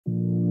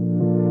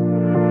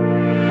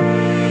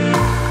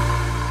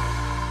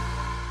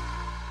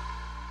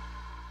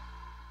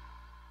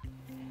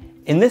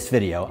In this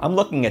video, I'm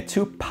looking at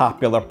two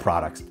popular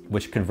products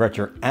which convert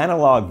your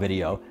analog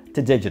video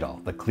to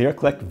digital, the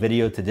ClearClick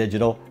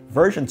Video2Digital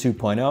version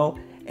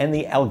 2.0 and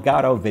the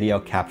Elgato video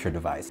capture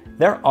device.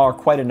 There are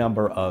quite a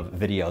number of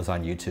videos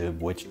on YouTube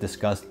which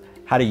discuss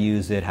how to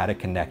use it, how to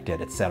connect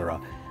it, etc.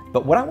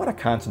 But what I want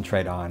to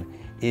concentrate on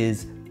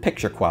is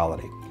picture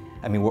quality.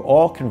 I mean, we're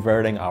all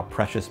converting our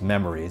precious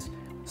memories.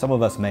 Some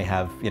of us may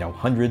have,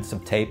 hundreds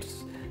of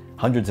tapes,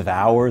 hundreds of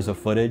hours of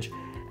footage.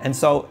 And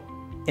so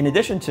in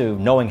addition to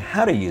knowing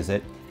how to use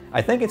it,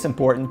 I think it's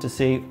important to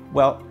see,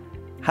 well,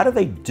 how do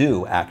they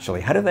do actually?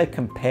 How do they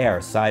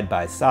compare side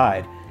by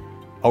side?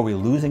 Are we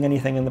losing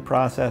anything in the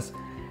process?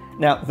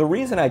 Now, the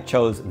reason I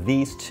chose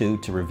these two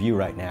to review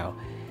right now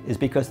is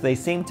because they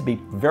seem to be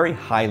very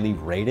highly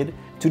rated,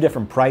 two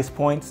different price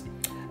points,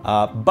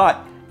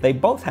 but they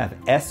both have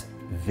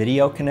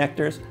S-video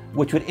connectors,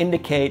 which would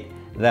indicate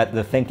that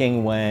the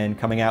thinking when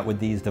coming out with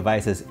these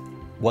devices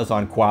was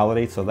on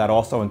quality, so that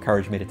also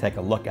encouraged me to take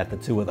a look at the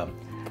two of them.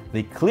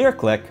 The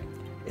ClearClick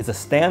is a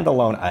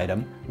standalone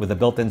item with a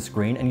built-in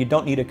screen, and you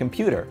don't need a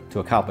computer to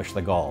accomplish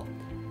the goal.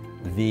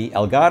 The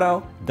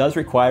Elgato does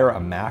require a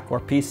Mac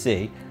or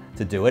PC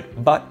to do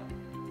it, but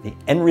the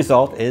end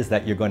result is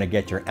that you're going to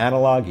get your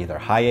analog, either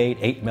high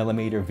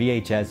 8mm,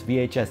 VHS,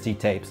 VHS-C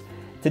tapes,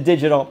 to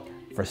digital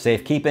for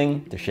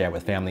safekeeping, to share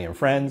with family and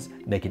friends,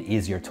 make it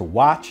easier to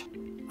watch.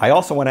 I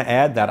also want to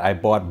add that I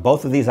bought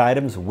both of these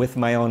items with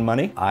my own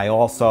money. I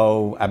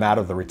also am out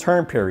of the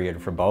return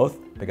period for both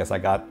because I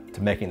got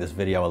to making this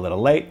video a little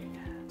late.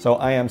 So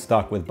I am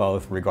stuck with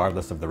both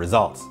regardless of the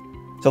results.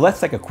 So let's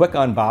take a quick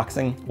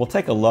unboxing. We'll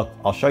take a look.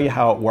 I'll show you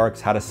how it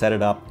works, how to set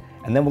it up,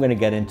 and then we're going to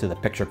get into the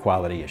picture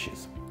quality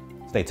issues.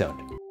 Stay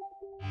tuned.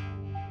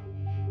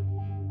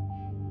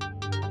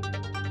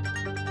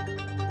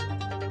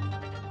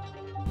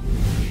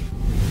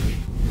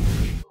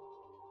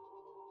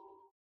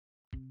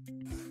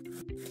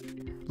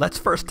 Let's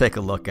first take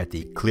a look at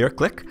the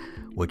ClearClick,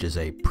 which is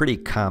a pretty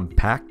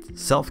compact,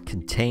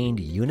 self-contained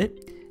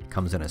unit. It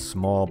comes in a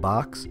small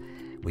box.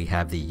 We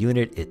have the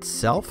unit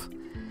itself,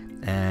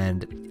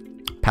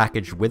 and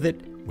packaged with it,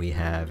 we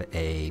have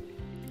a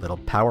little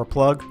power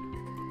plug,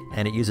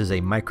 and it uses a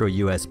micro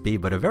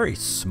USB, but a very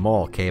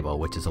small cable,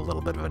 which is a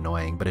little bit of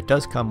annoying, but it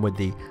does come with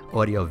the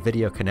audio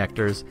video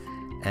connectors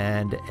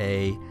and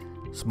a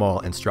small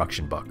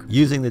instruction book.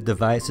 Using the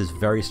device is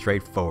very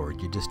straightforward.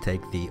 You just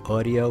take the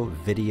audio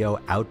video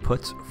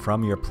outputs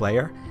from your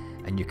player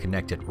and you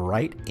connect it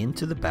right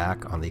into the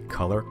back on the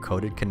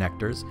color-coded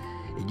connectors.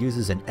 It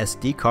uses an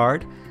SD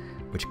card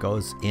which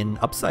goes in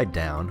upside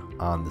down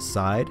on the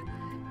side.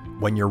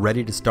 When you're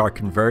ready to start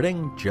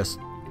converting, just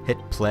hit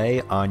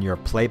play on your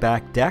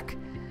playback deck,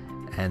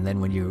 and then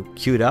when you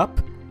queued up,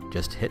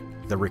 just hit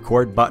the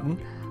record button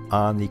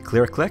on the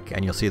ClearClick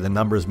and you'll see the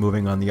numbers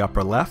moving on the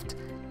upper left.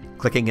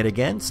 Clicking it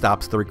again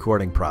stops the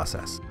recording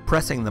process.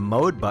 Pressing the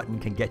mode button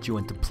can get you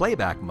into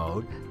playback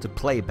mode to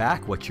play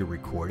back what you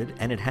recorded,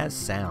 and it has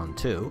sound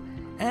too.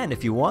 And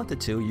if you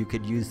wanted to, you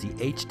could use the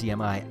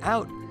HDMI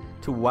out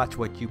to watch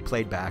what you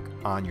played back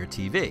on your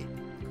TV.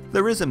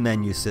 There is a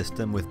menu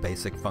system with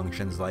basic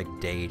functions like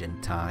date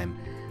and time,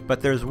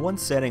 but there's one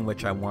setting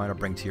which I want to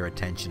bring to your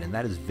attention, and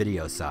that is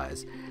video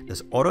size.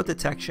 There's auto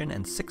detection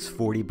and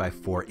 640 by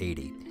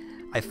 480.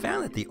 I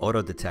found that the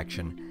auto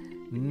detection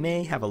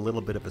may have a little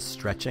bit of a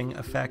stretching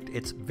effect.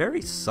 It's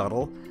very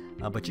subtle,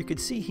 but you could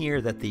see here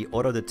that the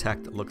auto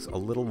detect looks a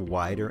little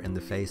wider in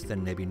the face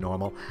than maybe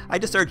normal. I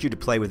just urge you to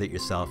play with it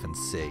yourself and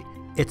see.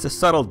 It's a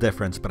subtle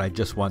difference, but I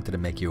just wanted to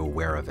make you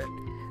aware of it.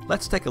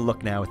 Let's take a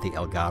look now at the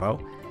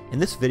Elgato. In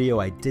this video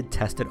I did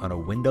test it on a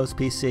Windows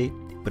PC,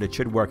 but it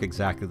should work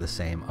exactly the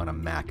same on a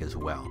Mac as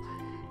well.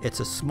 It's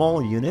a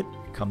small unit,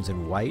 comes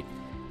in white.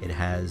 It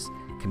has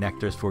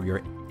connectors for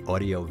your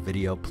audio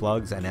video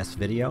plugs and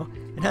S-video.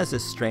 It has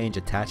this strange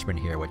attachment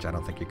here which I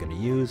don't think you're going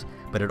to use,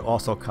 but it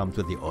also comes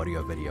with the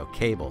audio video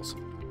cables.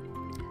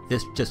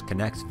 This just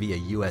connects via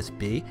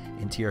USB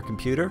into your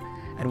computer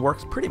and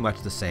works pretty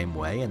much the same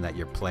way in that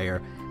your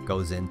player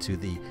goes into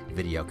the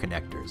video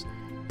connectors.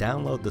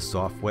 Download the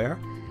software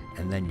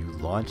and then you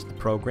launch the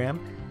program.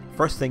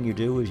 First thing you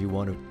do is you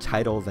want to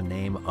title the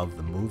name of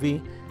the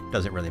movie.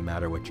 Doesn't really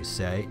matter what you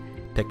say.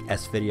 Pick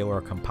S-video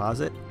or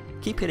composite.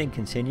 Keep hitting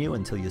continue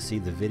until you see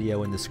the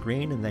video in the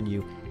screen, and then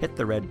you hit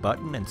the red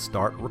button and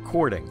start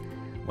recording.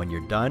 When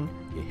you're done,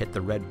 you hit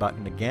the red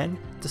button again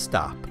to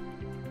stop.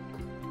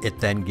 It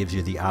then gives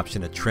you the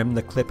option to trim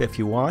the clip if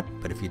you want,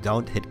 but if you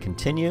don't, hit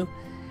continue,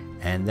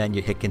 and then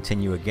you hit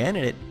continue again,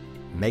 and it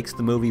makes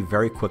the movie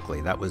very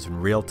quickly. That was in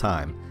real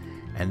time.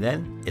 And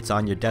then it's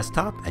on your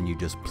desktop, and you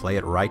just play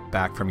it right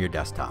back from your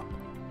desktop.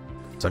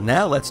 So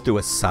now let's do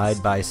a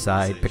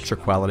side-by-side picture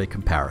quality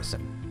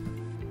comparison.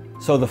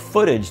 So the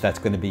footage that's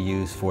going to be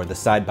used for the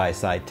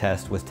side-by-side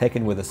test was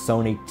taken with a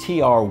Sony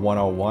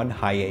TR101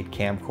 Hi8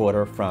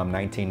 camcorder from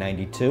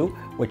 1992,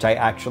 which I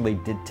actually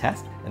did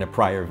test in a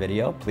prior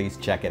video. Please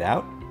check it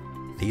out.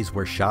 These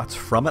were shots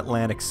from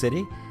Atlantic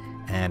City,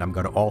 and I'm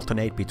going to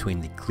alternate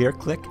between the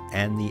ClearClick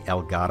and the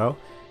Elgato.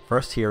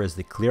 First here is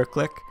the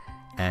ClearClick,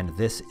 and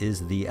this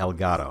is the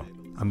Elgato.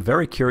 I'm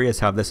very curious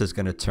how this is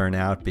going to turn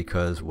out,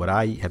 because what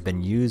I have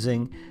been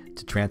using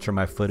to transfer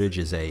my footage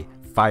is a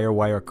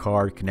FireWire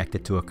card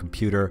connected to a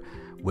computer,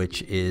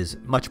 which is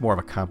much more of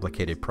a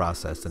complicated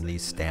process than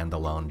these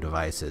standalone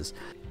devices.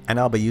 And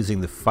I'll be using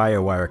the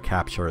FireWire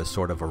capture as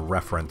sort of a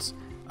reference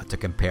to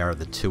compare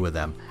the two of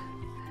them.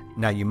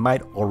 Now, you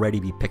might already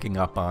be picking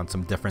up on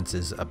some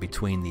differences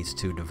between these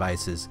two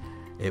devices.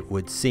 It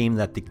would seem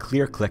that the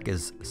ClearClick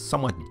is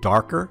somewhat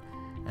darker,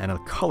 and the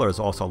colors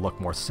also look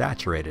more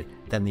saturated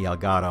than the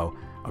Elgato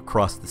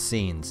across the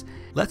scenes.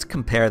 Let's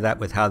compare that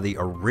with how the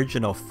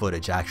original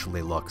footage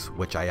actually looks,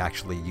 which I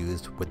actually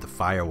used with the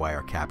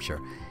FireWire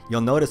capture. You'll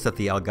notice that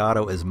the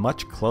Elgato is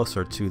much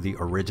closer to the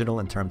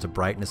original in terms of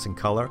brightness and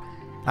color.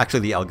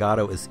 Actually, the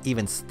Elgato is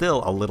even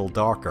still a little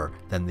darker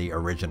than the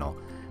original,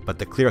 but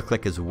the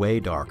ClearClick is way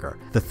darker.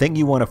 The thing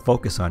you want to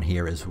focus on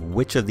here is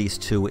which of these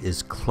two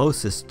is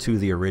closest to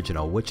the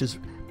original, which is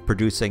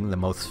producing the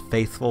most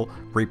faithful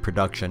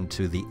reproduction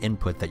to the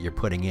input that you're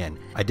putting in.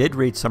 I did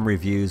read some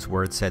reviews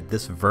where it said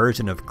this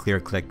version of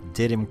ClearClick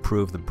did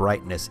improve the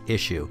brightness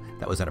issue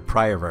that was in a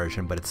prior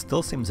version, but it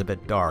still seems a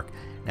bit dark.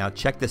 Now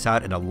check this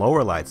out in a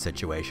lower light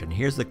situation.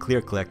 Here's the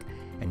ClearClick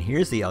and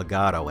here's the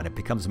Elgato, and it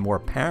becomes more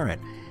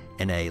apparent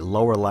in a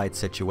lower light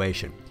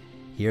situation.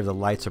 Here the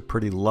lights are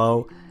pretty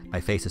low,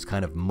 my face is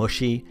kind of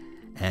mushy,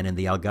 and in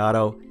the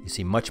Elgato you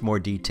see much more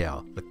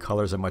detail. The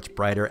colors are much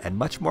brighter and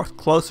much more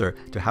closer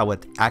to how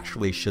it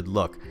actually should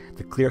look.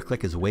 The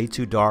ClearClick is way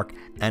too dark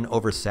and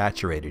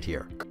oversaturated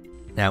here.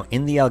 Now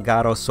in the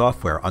Elgato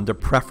software, under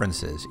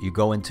Preferences, you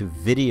go into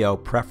Video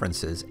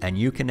Preferences and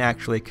you can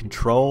actually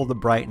control the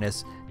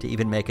brightness to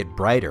even make it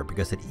brighter,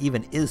 because it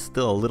even is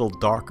still a little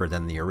darker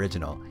than the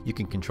original. You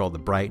can control the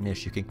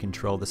brightness, you can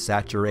control the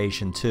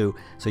saturation too,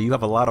 so you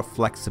have a lot of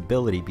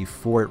flexibility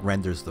before it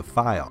renders the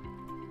file.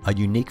 A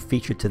unique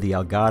feature to the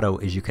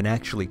Elgato is you can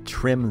actually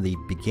trim the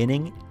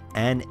beginning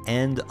and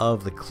end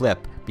of the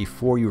clip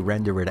before you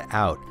render it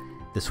out.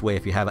 This way,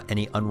 if you have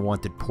any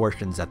unwanted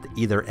portions at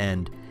either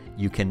end,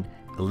 you can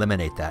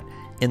eliminate that.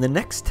 In the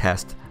next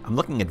test, I'm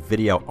looking at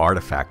video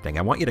artifacting.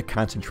 I want you to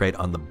concentrate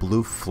on the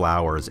blue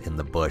flowers in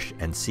the bush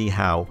and see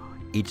how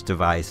each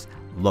device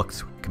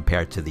looks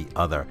compared to the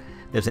other.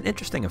 There's an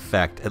interesting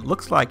effect. It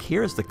looks like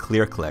here's the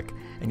ClearClick,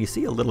 and you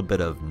see a little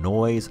bit of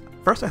noise.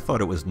 First I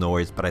thought it was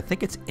noise, but I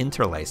think it's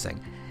interlacing.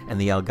 And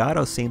the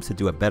Elgato seems to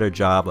do a better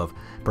job of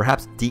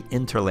perhaps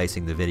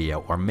de-interlacing the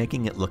video or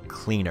making it look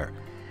cleaner.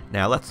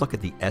 Now let's look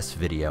at the S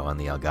video on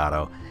the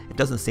Elgato. It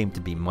doesn't seem to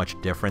be much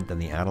different than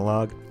the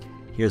analog.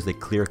 Here's the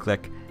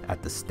ClearClick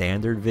at the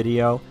standard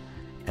video,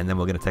 and then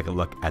we're going to take a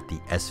look at the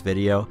S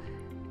video,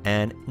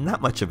 and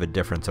not much of a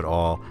difference at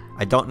all.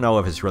 I don't know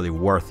if it's really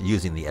worth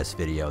using the S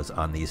videos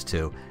on these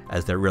two,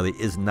 as there really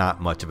is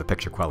not much of a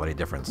picture quality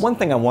difference. One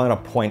thing I want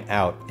to point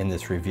out in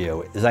this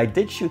review is I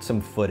did shoot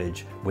some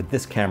footage with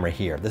this camera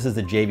here. This is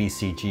the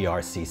JVC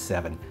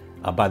GRC7.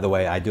 By the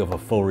way, I do have a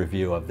full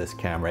review of this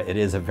camera. It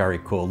is a very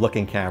cool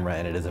looking camera,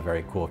 and it is a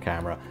very cool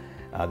camera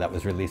that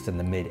was released in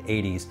the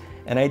mid-80s.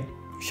 And I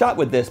shot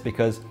with this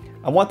because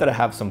I wanted to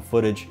have some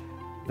footage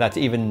that's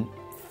even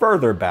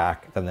further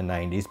back than the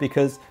 90s,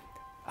 because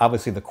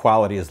obviously the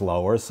quality is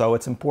lower, so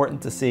it's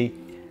important to see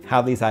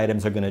how these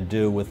items are going to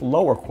do with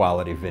lower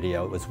quality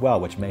video as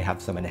well, which may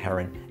have some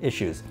inherent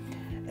issues.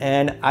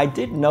 And I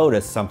did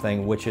notice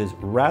something which is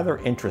rather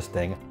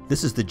interesting.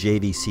 This is the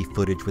JVC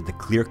footage with the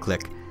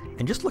ClearClick,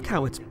 and just look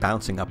how it's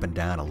bouncing up and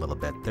down a little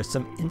bit. There's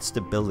some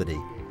instability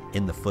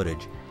in the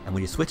footage, and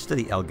when you switch to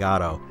the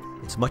Elgato,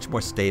 it's much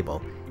more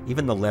stable.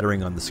 Even the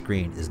lettering on the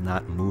screen is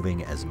not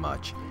moving as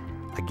much.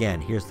 Again,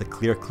 here's the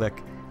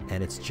ClearClick,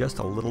 and it's just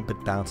a little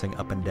bit bouncing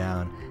up and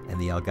down, and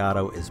the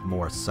Elgato is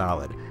more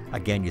solid.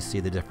 Again, you see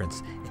the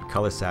difference in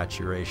color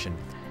saturation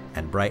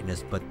and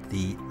brightness, but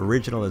the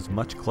original is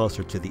much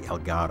closer to the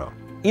Elgato.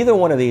 Either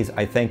one of these,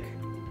 I think,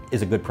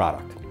 is a good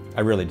product.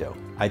 I really do.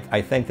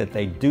 I think that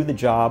they do the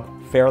job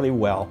fairly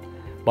well,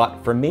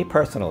 but for me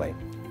personally,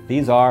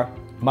 these are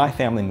my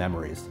family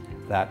memories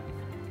that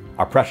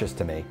are precious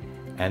to me,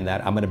 and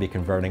that I'm going to be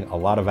converting a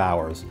lot of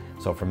hours.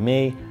 So for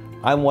me,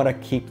 I want to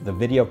keep the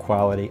video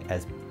quality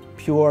as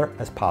pure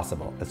as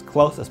possible, as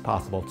close as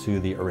possible to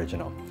the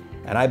original.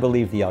 And I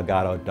believe the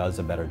Elgato does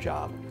a better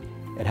job.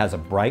 It has a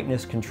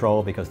brightness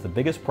control, because the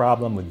biggest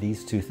problem with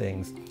these two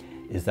things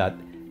is that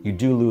you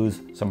do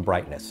lose some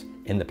brightness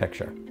in the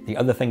picture. The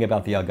other thing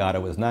about the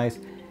Elgato is nice.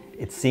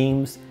 It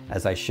seems,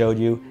 as I showed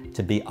you,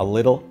 to be a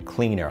little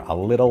cleaner, a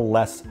little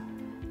less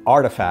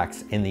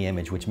artifacts in the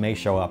image, which may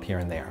show up here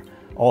and there.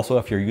 Also,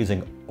 if you're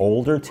using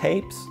older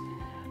tapes,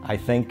 I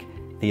think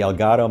the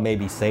Elgato may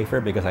be safer,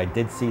 because I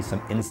did see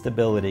some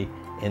instability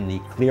in the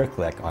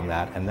ClearClick on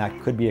that, and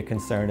that could be a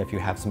concern if you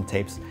have some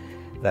tapes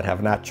that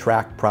have not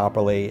tracked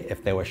properly,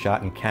 if they were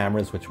shot in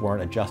cameras which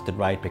weren't adjusted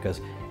right,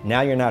 because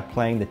now you're not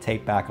playing the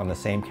tape back on the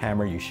same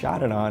camera you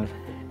shot it on,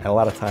 and a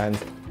lot of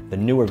times the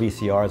newer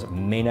VCRs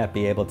may not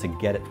be able to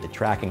get the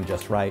tracking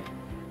just right.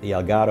 The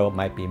Elgato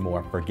might be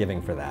more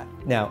forgiving for that.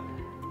 Now,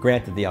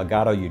 granted, the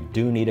Elgato you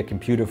do need a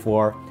computer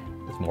for.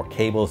 There's more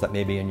cables that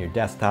may be in your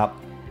desktop,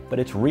 but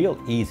it's real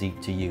easy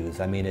to use.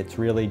 I mean, it's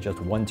really just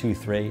 1, 2,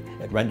 3.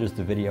 It renders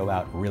the video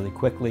out really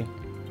quickly.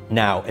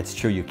 Now, it's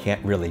true you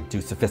can't really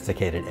do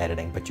sophisticated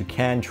editing, but you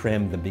can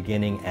trim the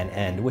beginning and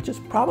end, which is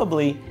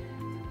probably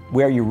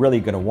where you're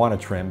really going to want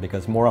to trim,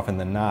 because more often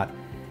than not,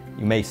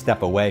 you may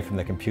step away from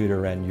the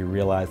computer and you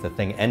realize the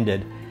thing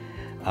ended,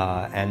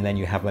 and then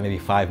you have maybe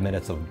 5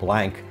 minutes of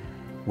blank.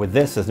 With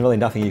this, there's really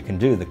nothing you can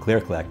do, the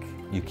ClearClick.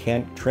 You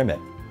can't trim it.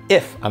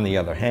 If, on the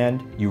other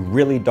hand, you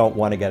really don't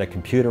want to get a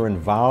computer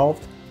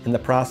involved in the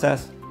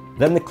process,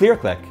 then the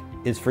ClearClick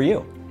is for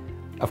you.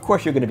 Of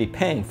course, you're going to be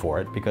paying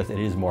for it because it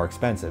is more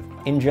expensive.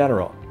 In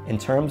general, in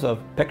terms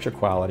of picture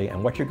quality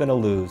and what you're going to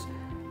lose,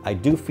 I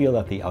do feel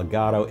that the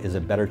Elgato is a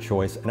better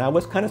choice, and I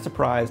was kind of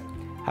surprised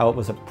how it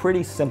was a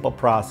pretty simple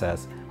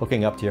process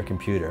hooking up to your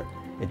computer.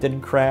 It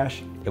didn't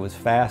crash, it was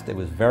fast, it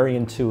was very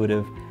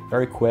intuitive,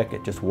 very quick.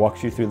 It just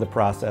walks you through the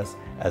process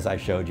as I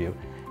showed you,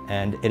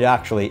 and it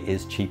actually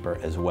is cheaper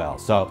as well.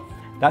 So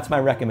that's my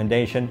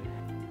recommendation.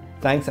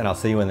 Thanks, and I'll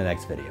see you in the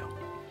next video.